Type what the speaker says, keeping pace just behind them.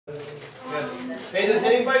Hey, does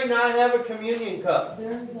anybody not have a communion cup?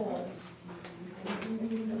 There it goes.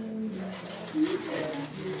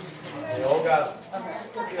 They all got it.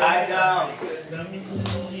 I don't.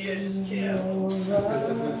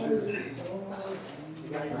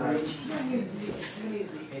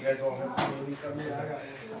 You guys all have communion cups?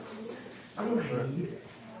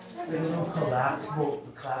 There's no collapsible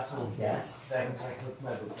desk that I can put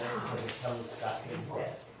my book down and it's held stuck in the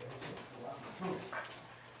desk.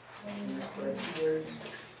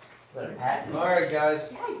 Alright, guys.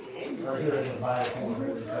 Yeah, I did. Or you're gonna buy it.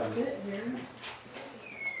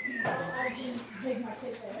 I didn't take my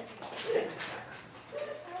kid there.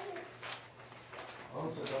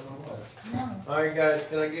 No. Alright, guys,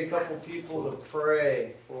 can I get a couple people to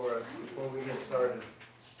pray for us before we get started?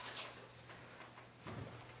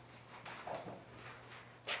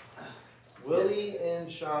 Willie and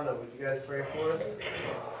Shauna, would you guys pray for us?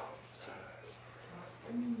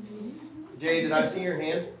 Jay, did I see your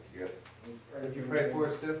hand? Yep. Would you pray for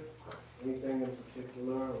us too? Anything in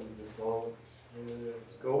particular, or we just go with the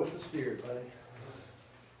Spirit? Go with the Spirit, buddy.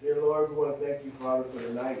 Dear Lord, we want to thank you, Father, for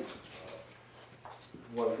the night.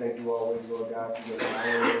 We want to thank you always, Lord God, for your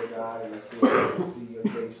power, Lord God, and us being able to see your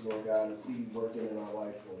face, Lord God, and see you working in our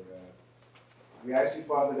life, Lord God. We ask you,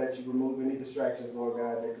 Father, that you remove any distractions, Lord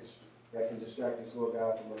God, that can distract us, Lord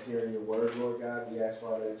God, from us hearing your word, Lord God. We ask,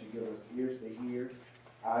 Father, that you give us ears to hear,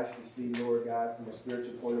 eyes to see, Lord God, from a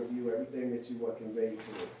spiritual point of view, everything that you want conveyed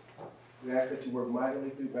to us. We ask that you work mightily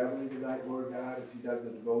through Beverly tonight, Lord God, as she does the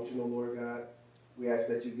devotional, Lord God. We ask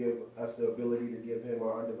that you give us the ability to give him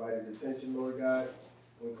our undivided attention, Lord God.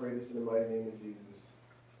 We pray this in the mighty name of Jesus.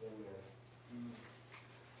 Amen.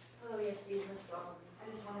 Oh, yes, Jesus. I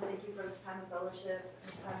just want to thank you for this time of fellowship,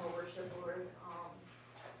 this time of worship, Lord.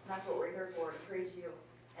 That's what we're here for, to praise you.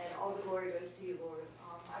 And all the glory goes to you, Lord.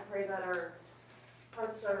 I pray that our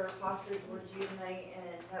hearts are postured towards you tonight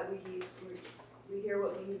and that we hear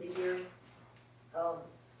what we need to hear,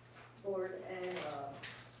 Lord. And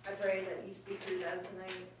I pray that you speak through Deb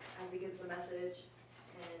tonight as he gives the message.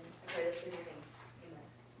 And I pray this in your name. Amen.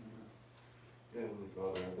 Heavenly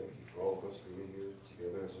Father, I thank you for all of us being here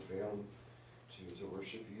together as a family to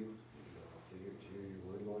worship you, and, to hear your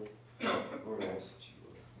word, Lord. Lord, I ask that you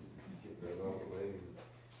get that out of the way and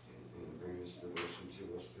bring this devotion to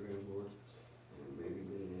us through him, Lord. And maybe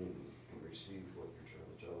lean in and receive what you're trying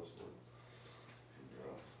to tell us, Lord. And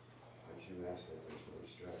I too ask that there's no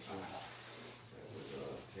distraction that would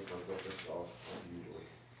take our focus off of you, Lord.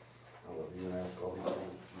 I love you and I ask all these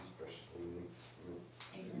things in Jesus' precious holy name.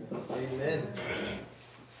 Amen.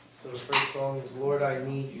 So the first song is Lord, I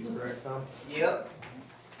Need You, correct, Tom? Yep.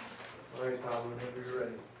 Alright, Tom, whenever you're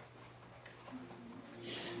ready.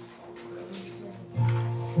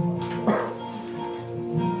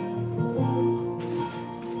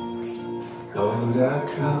 Lord,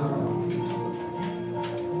 I come,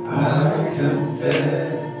 I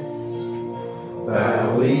confess,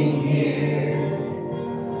 bowing here,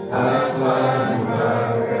 I find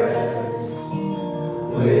my rest.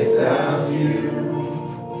 Without you,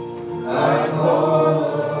 I fall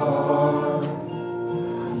apart.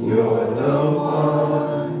 You're the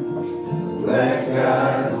one that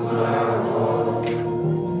guides my heart.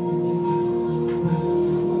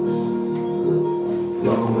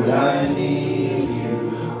 Lord, I need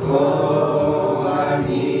you. Oh, I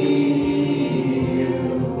need you.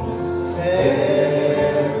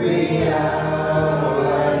 Every hour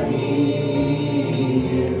I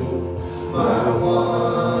need you. My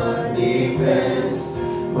one defense,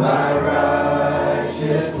 my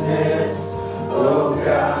righteousness. Oh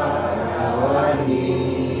God, how I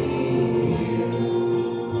need you.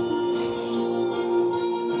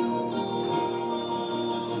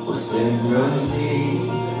 When sin runs deep,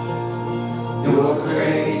 your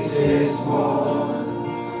grace is more.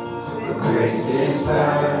 Your grace is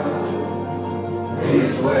found,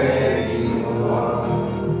 is where you are.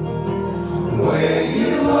 Where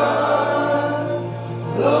you are,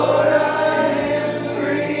 Lord, I am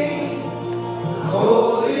free.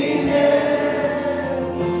 Holiness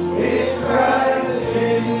is Christ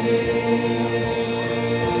in me.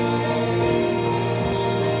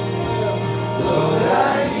 Lord, I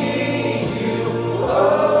need you.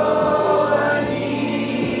 Oh, I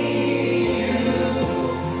need you.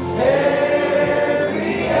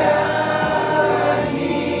 Every hour I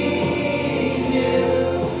need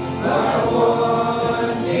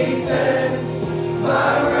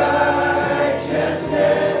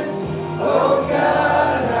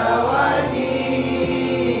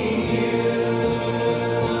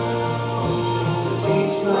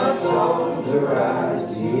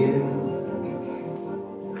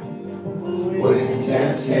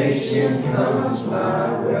temptation comes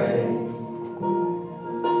my way,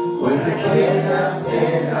 when I cannot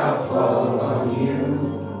stand, I'll fall on you.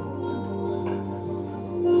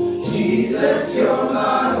 Jesus, you're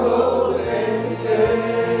my hope and stay.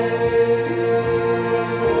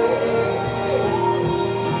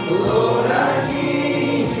 Lord, I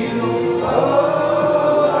need you.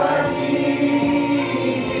 Oh, I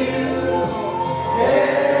need you.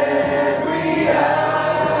 Every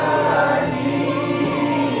hour I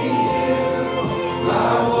need you.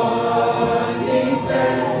 My one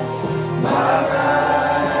defense, my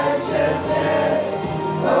righteousness.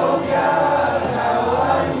 Oh God, how I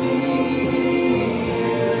need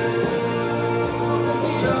you.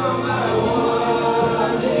 You're my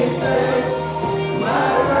one defense,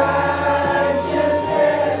 my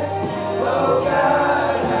righteousness. Oh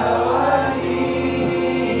God, how I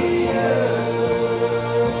need you.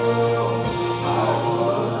 My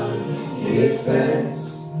one defense,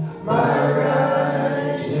 my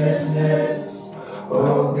righteousness.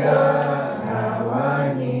 Oh God, how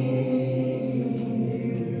I need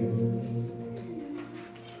you.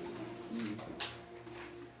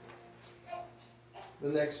 The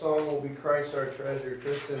next song will be Christ Our Treasure.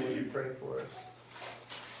 Kristen, will you pray for us?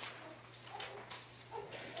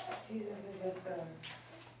 Jesus, I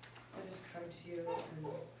just come to you and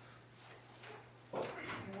I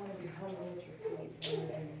want to be humble at your feet, Lord,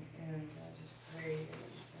 and just pray that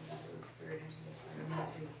you send the Holy Spirit into this room as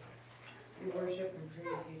we worship and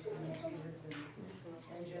praise you tonight, Jesus, and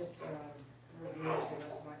just reveal to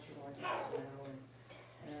us what you want us to know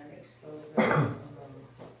and expose us,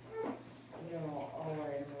 all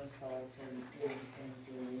our innermost thoughts and feelings and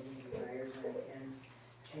desires and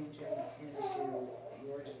change them into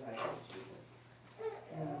your desires, Jesus.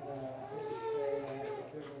 And I just pray that if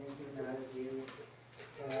there's anything out of you,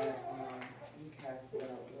 that you cast it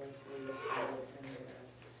out, Lord, please, Lord,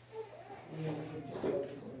 and we can just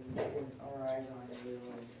focus and our eyes on you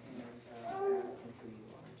and ask who you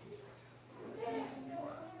are, Jesus.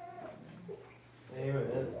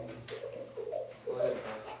 Amen. Go ahead.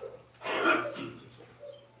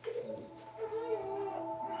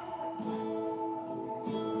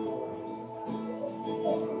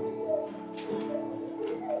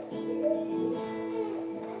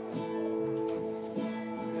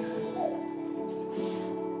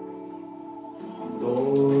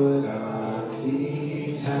 Lord, our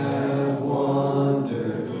feet have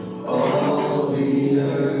wandered all the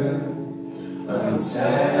earth,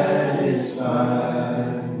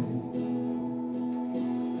 unsatisfied,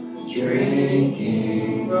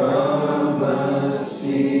 drinking from a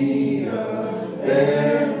sea of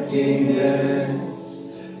emptiness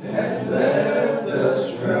has left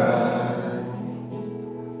us dry.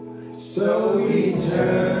 So we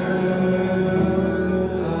turn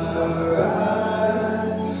our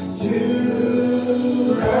eyes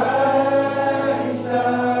to Christ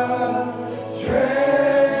our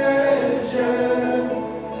treasure.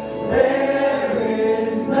 There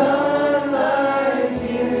is none like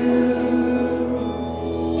you.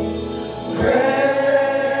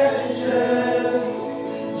 Precious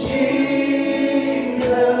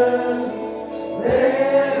Jesus,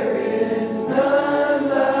 there is none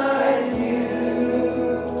like you.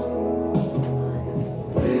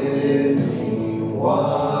 Living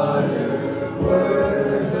water,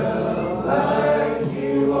 word of life,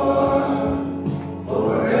 you are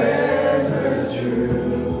forever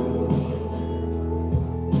true.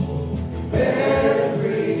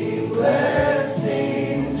 Every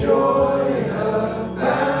blessing, joy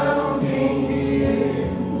abounding here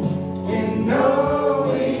in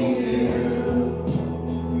knowing you.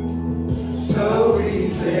 So we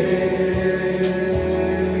fix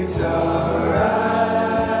our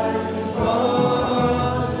eyes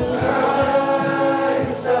upon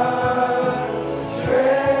Christ our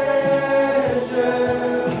treasure.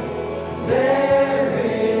 There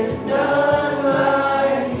is none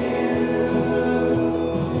like you.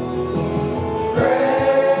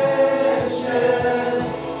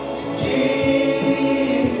 Precious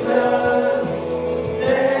Jesus,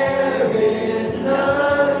 there is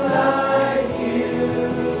none like you.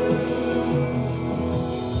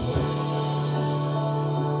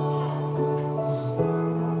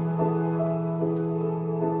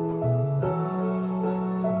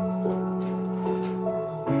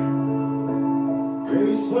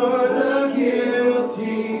 Grace for the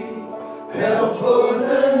guilty, help for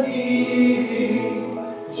the needy.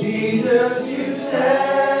 Jesus, you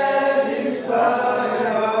satisfy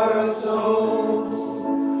our souls.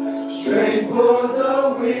 Strength for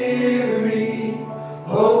the weary,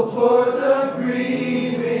 hope for the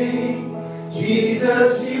grieving.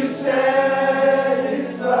 Jesus, you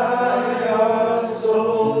satisfy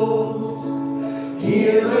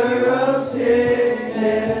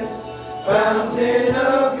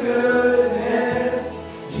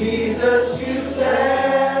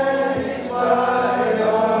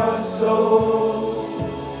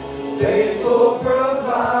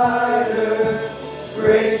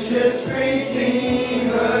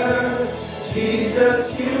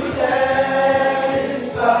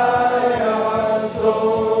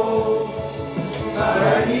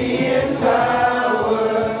mighty in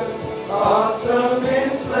power, awesome in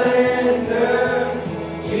splendor.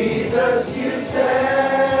 Jesus, you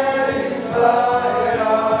satisfy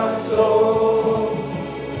our souls.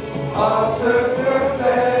 Author,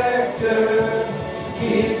 perfecter,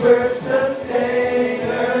 keeper,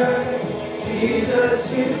 sustainer.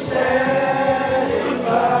 Jesus, you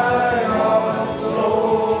satisfy our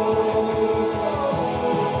souls.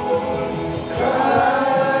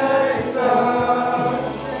 Christ our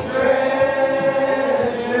treasure,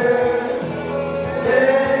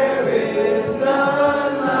 there is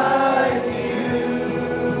none like you.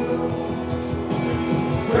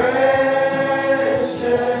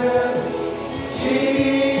 Precious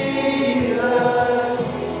Jesus,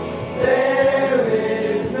 there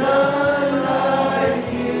is none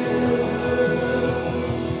like you.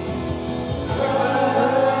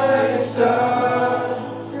 Christ our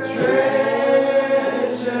treasure,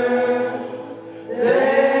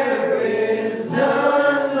 there is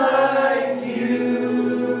none like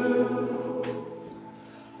you.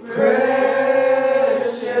 Precious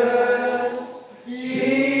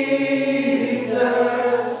Jesus,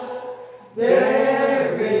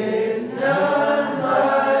 there is none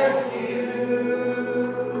like you.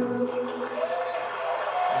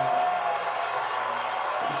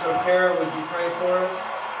 So Kara, would you pray for us?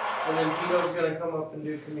 And then Pito's going to come up and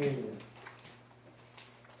do communion.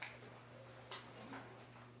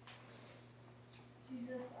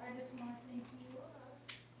 Jesus, I just want to thank you for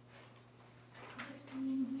just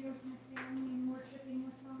being here with my family and worshiping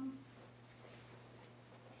with them.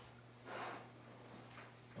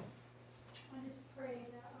 I just pray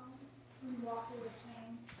that we walk away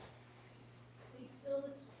change. That you fill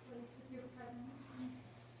this place with your presence and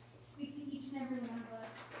speak to each and every one of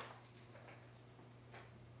us.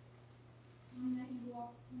 And that you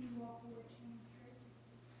walk away change, right?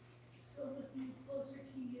 Filled with you, closer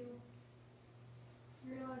to you.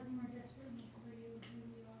 Realizing our desperate need for you and who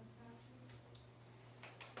we are, God.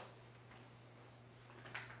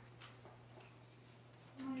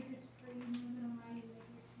 I want to just pray you move in a mighty way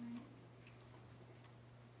here tonight.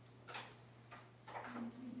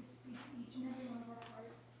 And you just speak to each and every one of our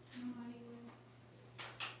hearts in a mighty way.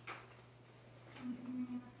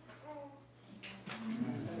 Amen.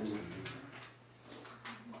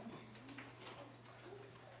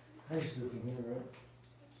 I just do communion, right?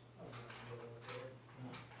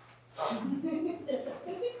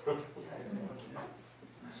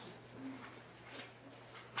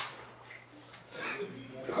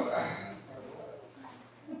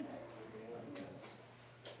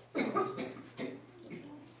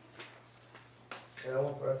 Yeah,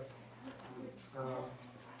 one breath.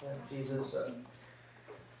 Jesus,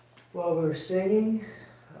 while we were singing,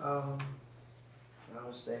 I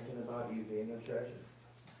was thinking about you being a treasure.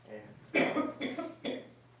 And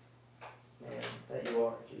that you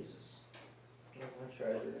are, Jesus. You're my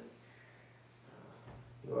treasure.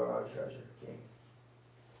 You are our treasure, King.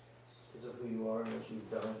 Because of who you are and what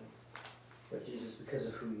you've done. But Jesus, because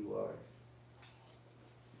of who you are.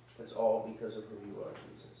 It's all because of who you are,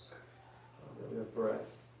 Jesus. That we have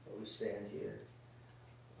breath, that we stand here.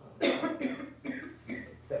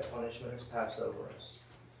 That punishment has passed over us.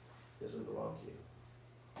 Because we belong to you.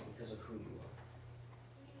 Because of who you are.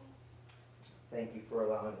 Thank you for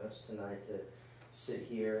allowing us tonight to sit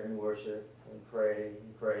here and worship and pray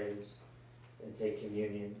and praise and take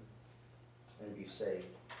communion and be saved,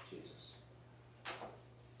 Jesus.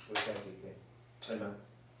 We thank you, King. Amen.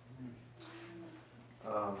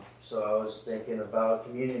 So I was thinking about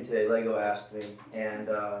communion today. Lego asked me, and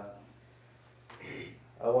I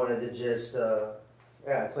wanted to just, I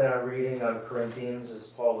plan on reading out of Corinthians as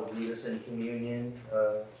Paul would lead us in communion.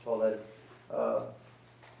 Paul had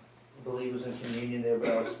believers in communion there, but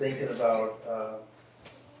I was thinking about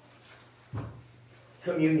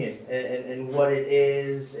communion and what it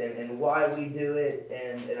is and why we do it.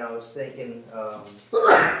 And I was thinking, I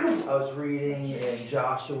was reading in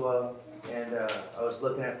Joshua, and I was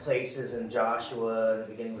looking at places in Joshua, in the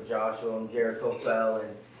beginning of Joshua, and Jericho fell,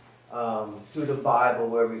 and through the Bible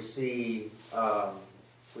where we see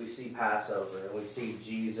Passover, and we see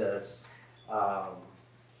Jesus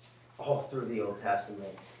all through the Old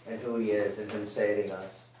Testament, and who he is, and him saving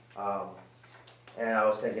us. And I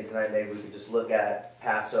was thinking tonight maybe we could just look at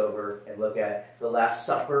Passover and look at the Last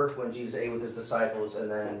Supper when Jesus ate with his disciples, and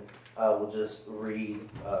then we'll just read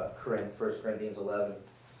 1 Corinthians 11.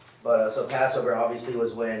 But so Passover obviously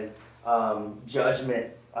was when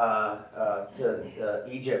judgment to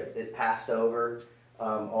Egypt, it passed over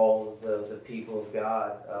all the people of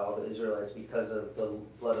God, all the Israelites, because of the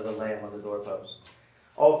blood of the Lamb on the doorpost.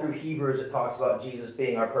 all through Hebrews it talks about Jesus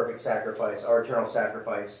being our perfect sacrifice, our eternal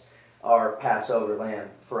sacrifice, our Passover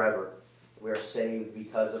lamb forever. We are saved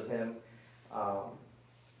because of him.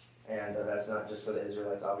 And that's not just for the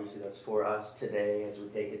Israelites, obviously that's for us today as we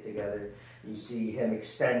take it together. You see him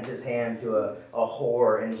extend his hand to a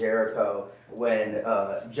whore in Jericho when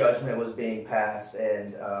judgment was being passed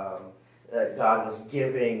and God was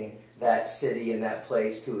giving that city and that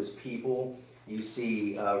place to his people. You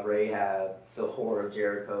see Rahab, the whore of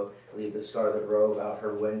Jericho, leave the scarlet robe out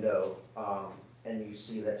her window, and you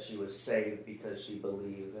see that she was saved because she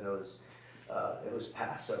believed, and it was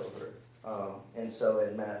Passover. And so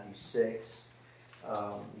in Matthew 6,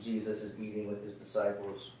 Jesus is eating with his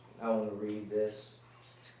disciples. I want to read this.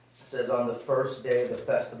 It says, on the first day of the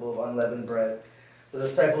festival of unleavened bread, the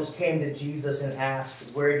disciples came to Jesus and asked,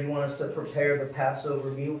 where do you want us to prepare the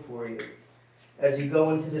Passover meal for you? As you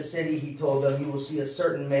go into the city, he told them, you will see a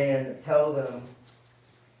certain man. Tell them,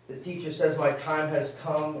 the teacher says, my time has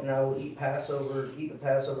come, and I will eat the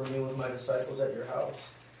Passover meal with my disciples at your house.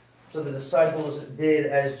 So the disciples did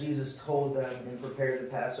as Jesus told them and prepared the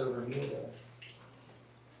Passover meal there.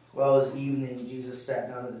 Well, it was evening, Jesus sat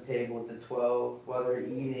down at the table with the 12. While they were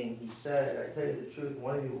eating, he said, I tell you the truth,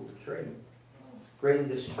 one of you will betray me. Greatly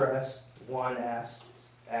distressed, each one asked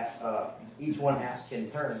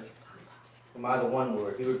in turn, am I the one,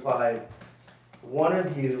 Lord? He replied, one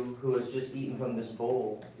of you who has just eaten from this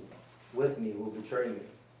bowl with me will betray me.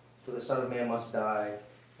 For the Son of Man must die,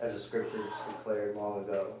 as the Scriptures declared long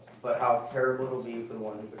ago. But how terrible it will be for the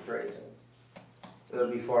one who betrays him. It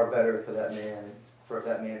would be far better for that man, if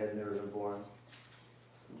that man had never been born.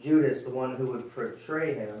 Judas, the one who would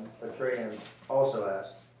betray him, also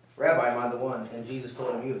asked, Rabbi, am I the one? And Jesus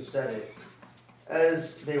told him, you have said it.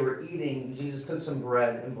 As they were eating, Jesus took some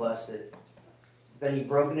bread and blessed it. Then he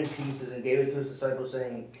broke it in pieces and gave it to his disciples,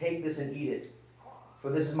 saying, take this and eat it,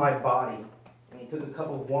 for this is my body. And he took a cup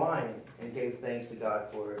of wine and gave thanks to God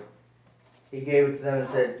for it. He gave it to them and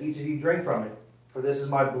said, each of you drink from it, for this is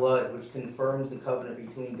my blood, which confirms the covenant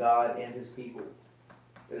between God and his people.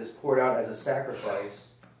 It is poured out as a sacrifice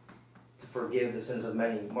to forgive the sins of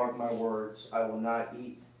many. Mark my words, I will not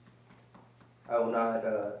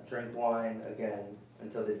drink wine again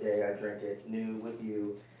until the day I drink it new with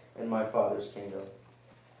you in my Father's kingdom.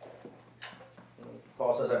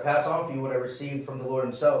 Paul says, I pass on for you what I received from the Lord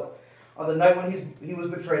himself. On the night when he was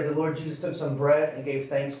betrayed, the Lord Jesus took some bread and gave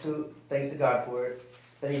thanks to God for it.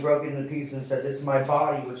 Then he broke it into pieces and said, this is my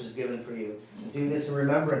body which is given for you. Do this in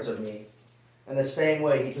remembrance of me. In the same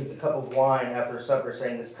way, he took the cup of wine after supper,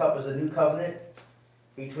 saying, this cup is a new covenant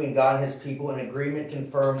between God and his people, an agreement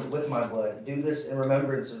confirmed with my blood. Do this in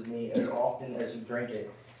remembrance of me as often as you drink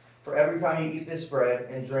it. For every time you eat this bread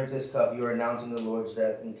and drink this cup, you are announcing the Lord's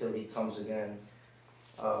death until he comes again.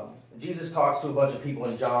 Jesus talks to a bunch of people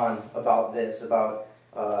in John about this, about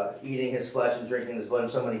eating his flesh and drinking his blood.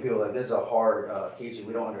 And so many people are like, this is a hard teaching.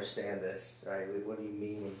 We don't understand this, right? What do you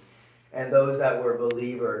mean? And those that were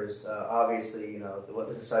believers, obviously, what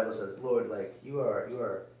the disciple says, Lord, like, you are,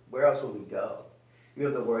 where else will we go? You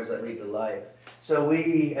have the words that lead to life. So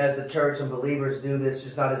we, as the church and believers, do this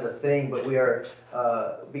just not as a thing, but we are,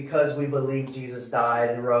 because we believe Jesus died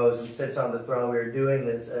and rose and sits on the throne, we are doing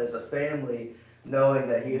this as a family, knowing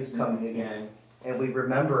that he is coming again. And we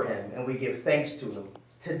remember him, and we give thanks to him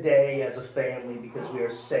today as a family because we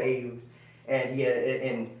are saved. And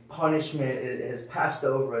in punishment has passed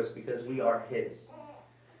over us because we are his.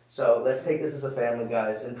 So let's take this as a family,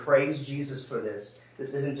 guys, and praise Jesus for this.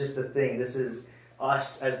 This isn't just a thing. This is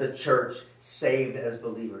us as the church saved as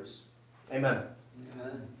believers. Amen.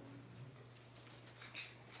 Amen.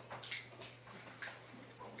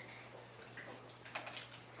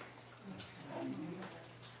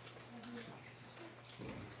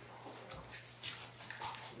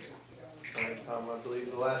 I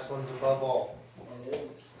believe the last one's above all. It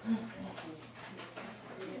is.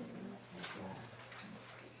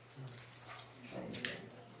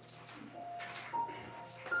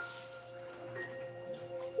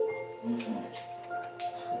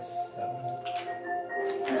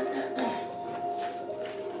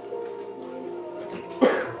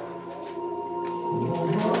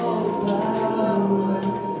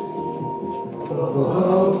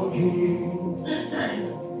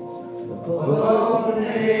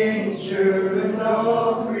 Nature and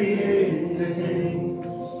all created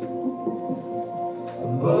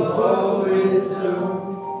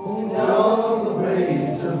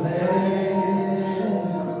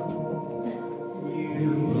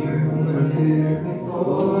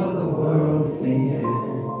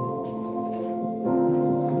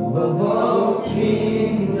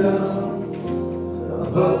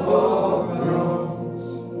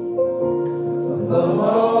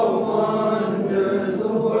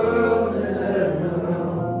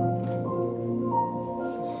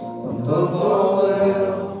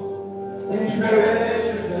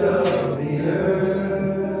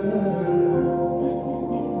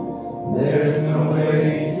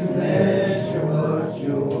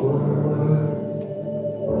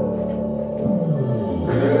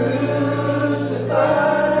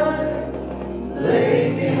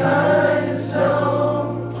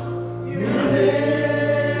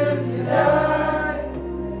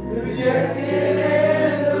rejected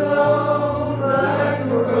and alone like a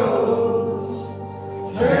rose,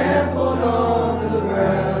 trampled on the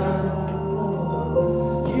ground.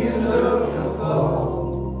 You took the fall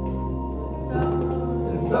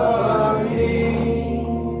and thought of me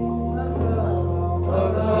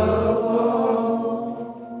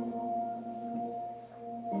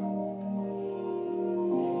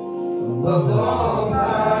above all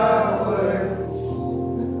powers,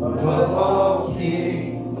 above all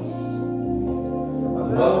kings,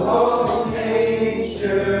 above all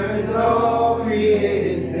nature and all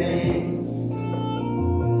created things,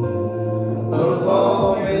 above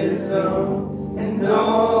all wisdom and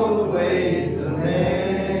all the ways of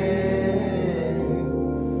man.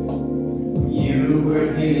 You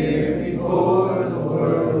were here before the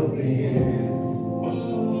world began.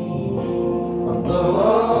 Above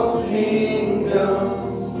all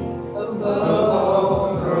kingdoms, above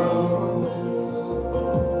all thrones,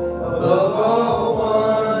 above all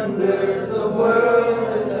wonders the world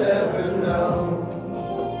has ever known,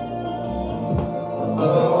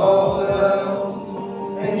 above all wealth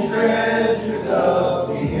and treasures of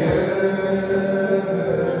the earth.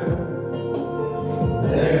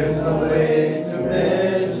 There's no way to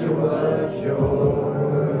measure what you're worth.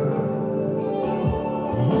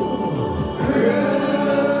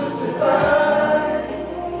 Crucified,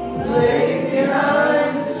 laid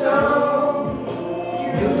behind the stone,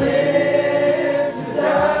 you lived to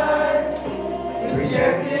die,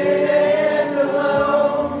 rejected and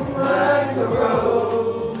alone like a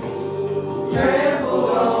rose, trampled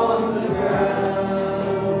on the ground.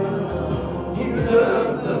 You took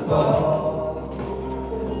the fall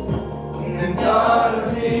and thought of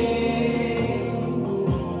me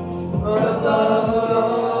above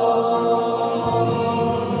all.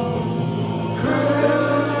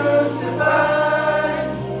 Crucified,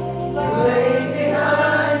 laid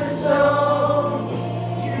behind the stone,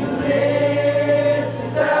 you lived to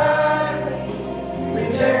die,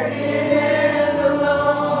 rejected and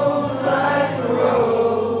alone like a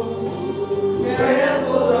rose,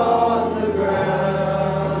 trampled on the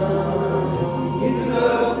ground. You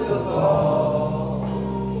took the fall,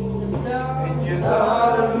 and you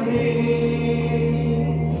thought of me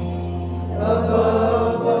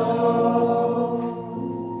above all,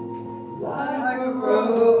 like a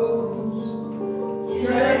rose,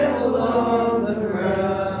 trampled on the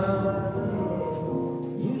ground.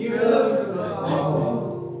 You took the fall,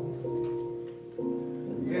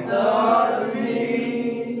 you thought of me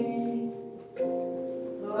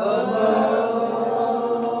above all.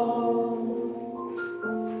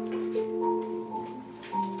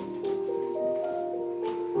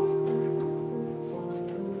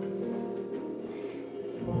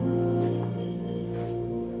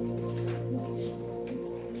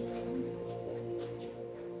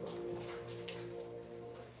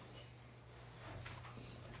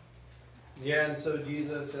 Yeah, and so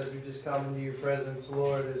Jesus, as we just come into your presence,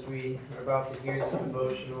 Lord, as we are about to hear the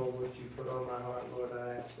devotional which you put on my heart, Lord,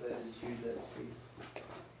 I ask that it is you that speaks.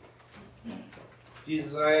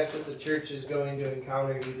 Jesus, I ask that the church is going to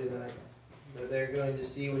encounter you tonight, that they're going to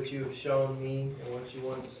see what you have shown me and what you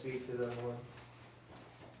want to speak to them, Lord.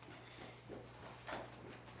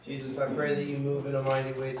 Jesus, I pray that you move in a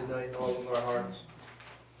mighty way tonight in all of our hearts.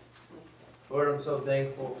 Lord, I'm so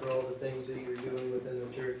thankful for all the things that you're doing within the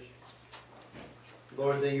church.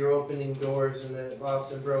 Lord, that you're opening doors and that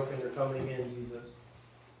lost and broken are coming in, Jesus.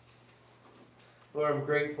 Lord, I'm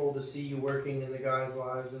grateful to see you working in the guys'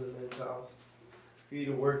 lives in the men's house. For you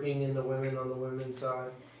to working in the women on the women's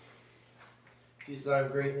side. Jesus, I'm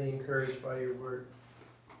greatly encouraged by your word.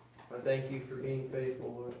 I thank you for being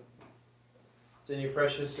faithful, Lord. It's in your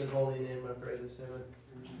precious and holy name I pray this, amen.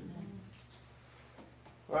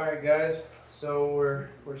 Alright guys, so we're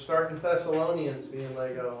starting Thessalonians being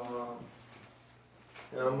Lego.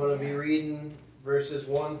 And I'm going to be reading verses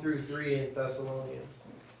 1 through 3 in Thessalonians.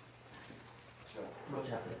 What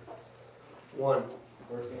chapter? 1.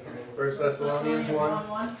 First Thessalonians 1.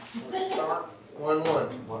 1. 1.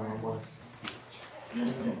 1.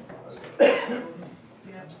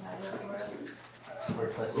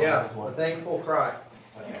 First Thessalonians Yeah, a 1. thankful cry.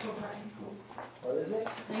 What is it?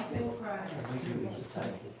 Thankful cry. We do use a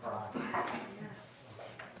thankful cry.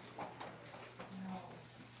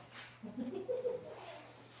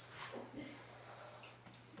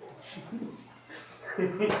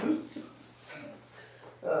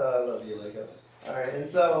 I love you, Lego. Alright, and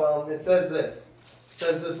so it says this. It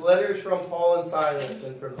says this letter is from Paul and Silas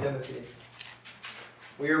and from Timothy.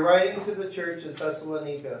 We are writing to the church in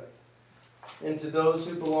Thessalonica and to those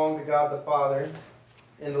who belong to God the Father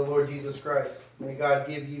and the Lord Jesus Christ. May God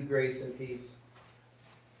give you grace and peace.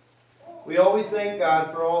 We always thank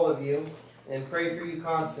God for all of you and pray for you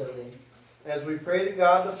constantly. As we pray to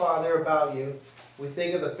God the Father about you, we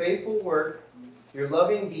think of the faithful work, your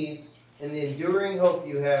loving deeds, and the enduring hope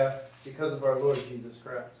you have because of our Lord Jesus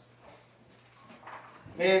Christ.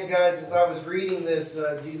 Man, guys, as I was reading this,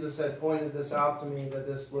 Jesus had pointed this out to me that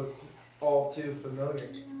this looked all too familiar.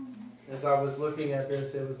 As I was looking at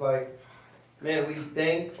this, it was like, man,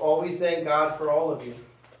 we always thank God for all of you.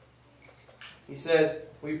 He says,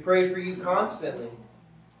 we pray for you constantly.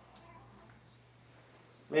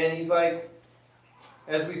 Man, he's like,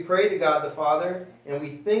 as we pray to God the Father, and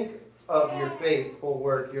we think of your faithful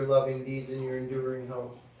work, your loving deeds, and your enduring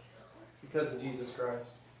hope, because of Jesus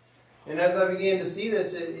Christ. And as I began to see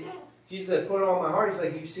this, Jesus had put it on my heart. He's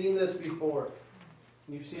like, you've seen this before.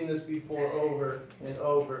 You've seen this before over and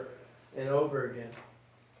over and over again.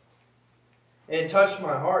 And it touched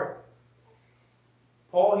my heart.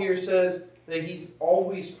 Paul here says that he's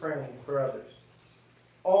always praying for others.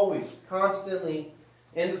 Always, constantly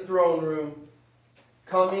in the throne room,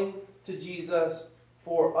 coming to Jesus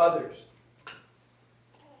for others.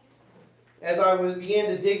 As I began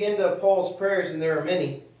to dig into Paul's prayers, and there are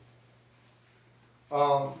many,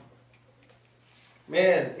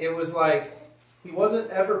 man, it was like he wasn't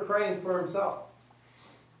ever praying for himself.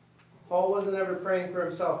 Paul wasn't ever praying for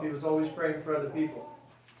himself. He was always praying for other people.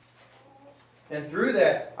 And through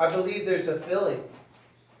that, I believe there's a filling.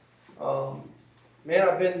 Man,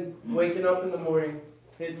 I've been waking up in the morning,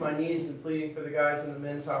 hitting my knees and pleading for the guys in the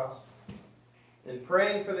men's house. And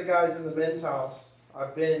praying for the guys in the men's house,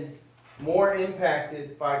 I've been more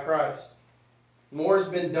impacted by Christ. More has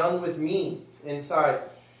been done with me inside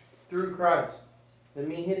through Christ than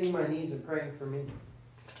me hitting my knees and praying for me.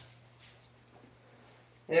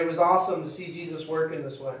 And it was awesome to see Jesus work in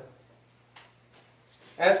this way.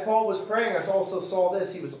 As Paul was praying, I also saw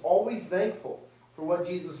this. He was always thankful for what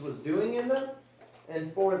Jesus was doing in them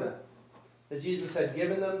and for them. That Jesus had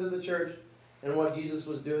given them to the church and what Jesus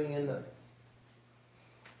was doing in them.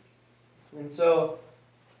 And so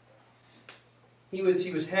he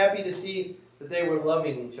was happy to see that they were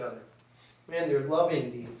loving each other. Man, they're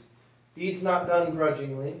loving deeds. Deeds not done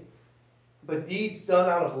grudgingly, but deeds done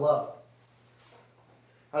out of love.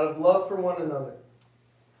 Out of love for one another.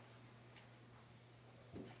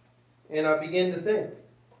 And I began to think.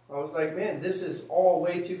 I was like, man, this is all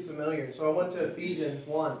way too familiar. So I went to Ephesians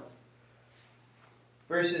 1,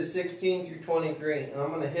 verses 16 through 23. And I'm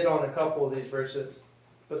going to hit on a couple of these verses.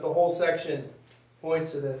 But the whole section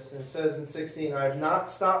points to this. And it says in 16, I have not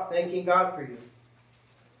stopped thanking God for you.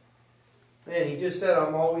 Man, he just said,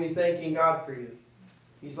 I'm always thanking God for you.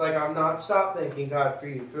 He's like, I'm not stopped thanking God for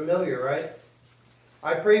you. Familiar, right?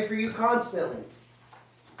 I pray for you constantly.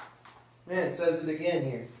 Man, it says it again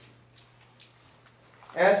here.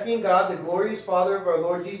 Asking God, the glorious Father of our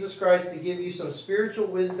Lord Jesus Christ, to give you some spiritual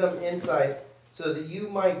wisdom, insight, so that you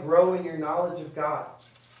might grow in your knowledge of God.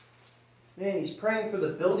 Man, he's praying for the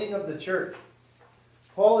building of the church.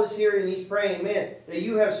 Paul is here and he's praying, man, that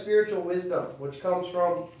you have spiritual wisdom, which comes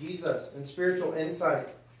from Jesus, and spiritual insight,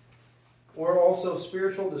 or also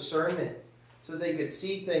spiritual discernment, so they could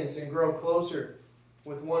see things and grow closer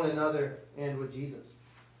with one another and with Jesus.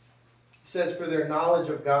 He says, for their knowledge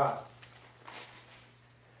of God.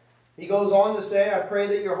 He goes on to say, I pray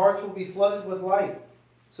that your hearts will be flooded with light,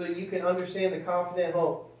 so you can understand the confident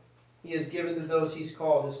hope he has given to those he's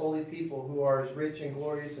called, his holy people, who are his rich and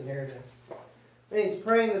glorious inheritance. And he's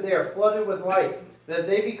praying that they are flooded with light, that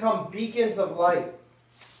they become beacons of light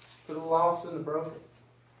for the lost and the broken.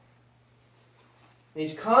 And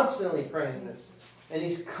he's constantly praying this, and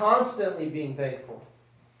he's constantly being thankful.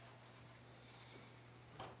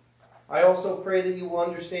 I also pray that you will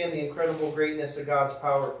understand the incredible greatness of God's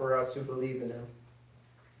power for us who believe in him.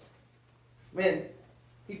 Man,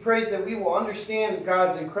 he prays that we will understand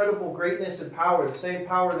God's incredible greatness and power, the same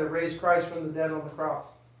power that raised Christ from the dead on the cross.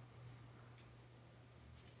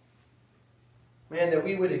 Man, that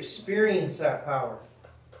we would experience that power.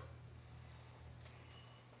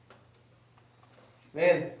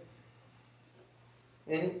 Man,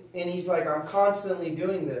 and he's like, I'm constantly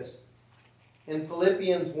doing this. In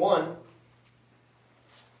Philippians 1,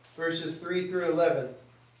 verses 3 through 11.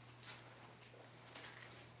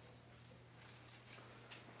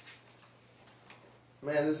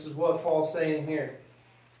 Man, this is what Paul's saying here.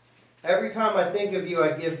 Every time I think of you,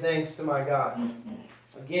 I give thanks to my God.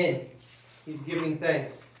 Again, he's giving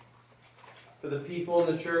thanks for the people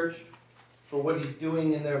in the church, for what he's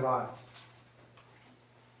doing in their lives.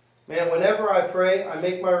 Man, whenever I pray, I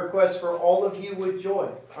make my requests for all of you with joy.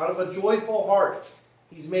 Out of a joyful heart,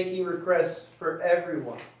 he's making requests for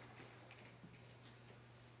everyone.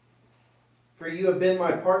 For you have been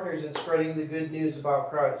my partners in spreading the good news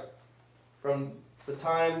about Christ from the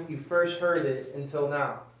time you first heard it until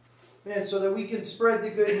now. Man, so that we can spread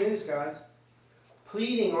the good news, guys.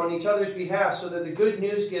 Pleading on each other's behalf so that the good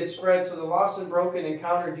news gets spread, so the lost and broken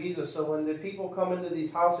encounter Jesus. So when the people come into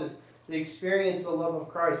these houses, they experience the love of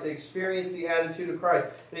Christ. They experience the attitude of Christ.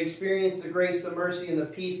 They experience the grace, the mercy, and the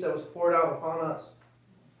peace that was poured out upon us.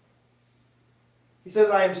 He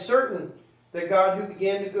says, I am certain that God who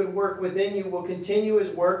began the good work within you will continue his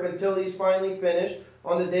work until he's finally finished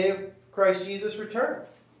on the day of Christ Jesus' return.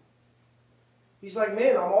 He's like,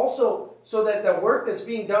 man, I'm also, so that the work that's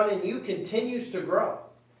being done in you continues to grow.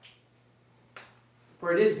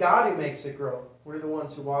 For it is God who makes it grow. We're the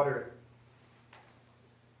ones who water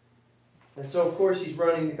it. And so, of course, he's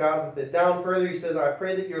running to God with it. Down further, he says, I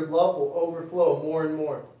pray that your love will overflow more and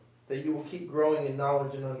more, that you will keep growing in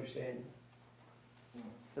knowledge and understanding.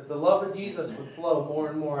 That the love of Jesus would flow more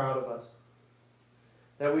and more out of us.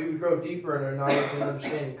 That we would grow deeper in our knowledge and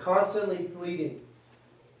understanding, constantly pleading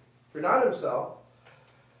for not himself,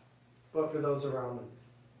 but for those around him.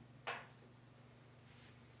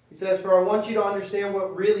 He says, for I want you to understand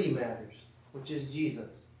what really matters, which is Jesus.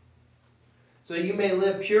 So you may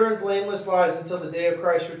live pure and blameless lives until the day of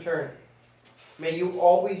Christ's return. May you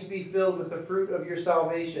always be filled with the fruit of your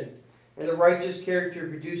salvation and the righteous character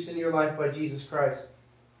produced in your life by Jesus Christ.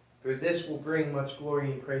 For this will bring much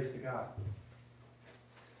glory and praise to God.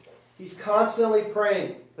 He's constantly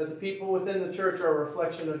praying that the people within the church are a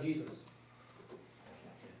reflection of Jesus.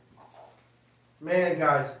 Man,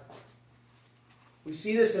 guys, we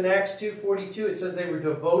see this in Acts 2:42. It says they were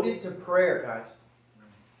devoted to prayer, guys.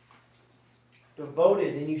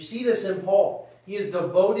 Devoted. And you see this in Paul. He is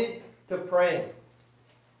devoted to praying.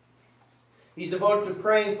 He's devoted to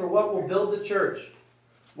praying for what will build the church.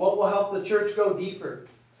 What will help the church go deeper.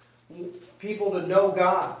 People to know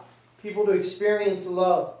God. People to experience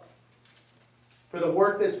love. For the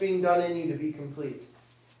work that's being done in you to be complete.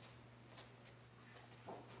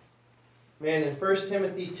 Man, in 1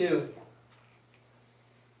 Timothy 2,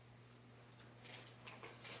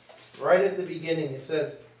 right at the beginning, it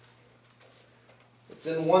says, it's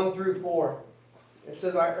in 1 through 4. It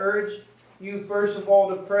says, I urge you first of all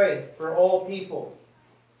to pray for all people.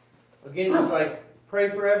 Again, it's like, pray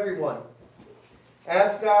for everyone.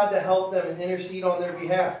 Ask God to help them and intercede on their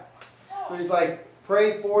behalf. So he's like,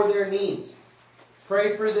 pray for their needs.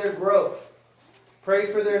 Pray for their growth. Pray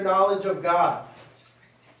for their knowledge of God.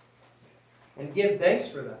 And give thanks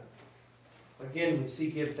for them. Again, we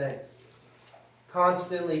see give thanks.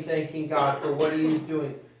 Constantly thanking God for what he is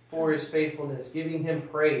doing, for his faithfulness, giving him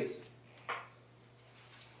praise.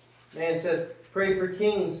 Man, it says, pray for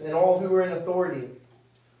kings and all who are in authority,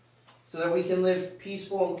 so that we can live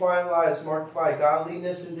peaceful and quiet lives marked by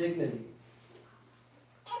godliness and dignity.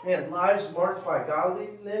 Man, lives marked by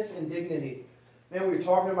godliness and dignity. Man, we were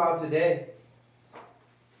talking about today.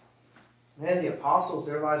 Man, the apostles,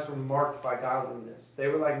 their lives were marked by godliness. They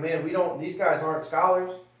were like, man, these guys aren't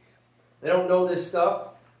scholars. They don't know this stuff,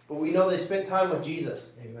 but we know they spent time with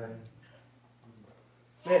Jesus. Amen.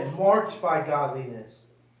 Man, marked by godliness.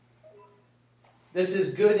 This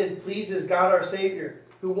is good and pleases God our Savior,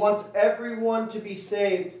 who wants everyone to be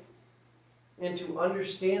saved and to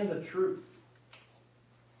understand the truth.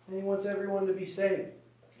 And he wants everyone to be saved.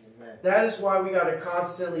 Amen. That is why we got to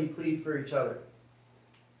constantly plead for each other.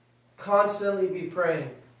 Constantly be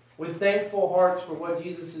praying with thankful hearts for what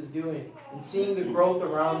Jesus is doing and seeing the growth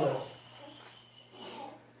around us.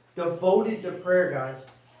 Devoted to prayer, guys.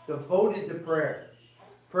 Devoted to prayer.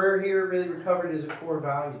 Prayer here really recovered as a core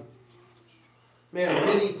value. Man,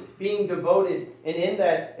 really being devoted. And in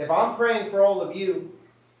that, if I'm praying for all of you,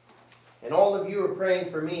 and all of you are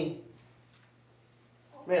praying for me,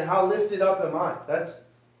 man, how lifted up am I?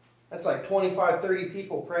 That's like 25, 30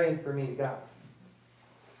 people praying for me to God.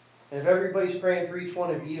 And if everybody's praying for each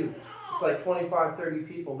one of you, it's like 25, 30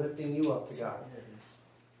 people lifting you up to God.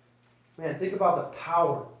 Man, think about the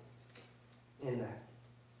power in that.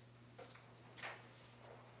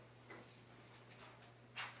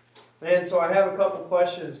 Man, so I have a couple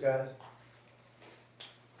questions, guys.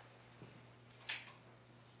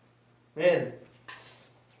 Man,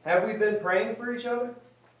 have we been praying for each other?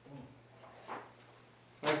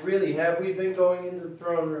 Like really, have we been going into the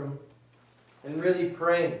throne room and really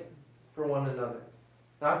praying for one another?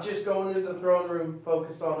 Not just going into the throne room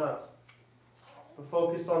focused on us, but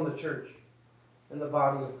focused on the church and the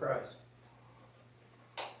body of Christ.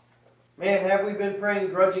 Man, have we been praying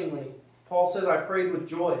grudgingly? Paul says, I prayed with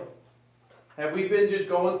joy. Have we been just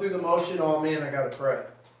going through the motion, oh man, I got to pray?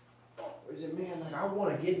 Or is it, man, like I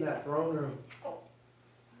want to get in that throne room.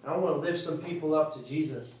 I want to lift some people up to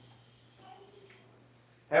Jesus.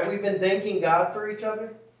 Have we been thanking God for each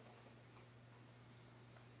other?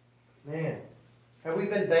 Man, have we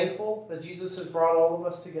been thankful that Jesus has brought all of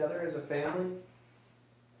us together as a family?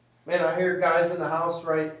 Man, I hear guys in the house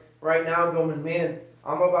right now going, man,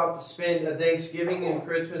 I'm about to spend a Thanksgiving and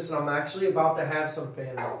Christmas, and I'm actually about to have some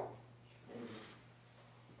family.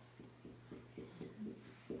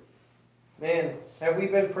 Man, have we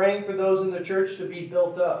been praying for those in the church to be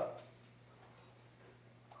built up?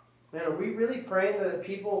 Man, are we really praying that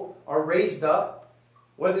people are raised up,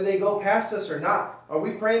 whether they go past us or not? Are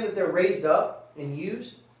we praying that they're raised up and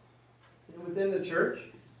used within the church?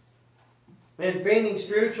 Man, fanning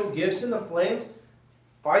spiritual gifts in the flames,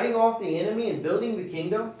 fighting off the enemy and building the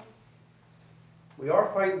kingdom. We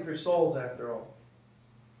are fighting for souls after all.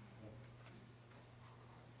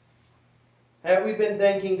 Have we been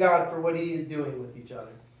thanking God for what He is doing with each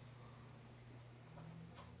other?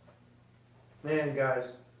 Man,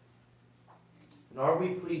 guys, and are we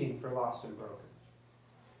pleading for lost and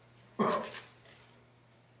broken?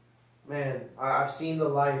 Man, I've seen the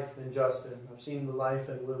life in Justin. I've seen the life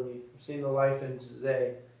in Lily. I've seen the life in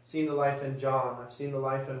Zay. I've seen the life in John. I've seen the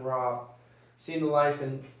life in Rob. I've seen the life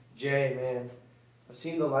in Jay, man. I've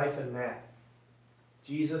seen the life in Matt.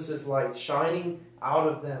 Jesus' light shining out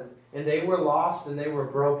of them. And they were lost and they were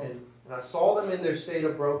broken. And I saw them in their state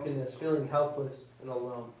of brokenness, feeling helpless and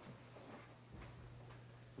alone.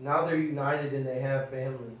 Now they're united and they have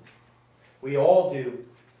family. We all do.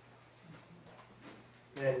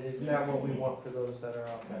 Man, isn't that what we want for those that are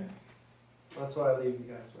out there? That's why I leave you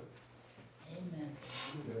guys with.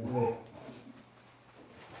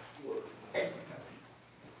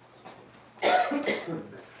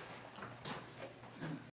 Amen.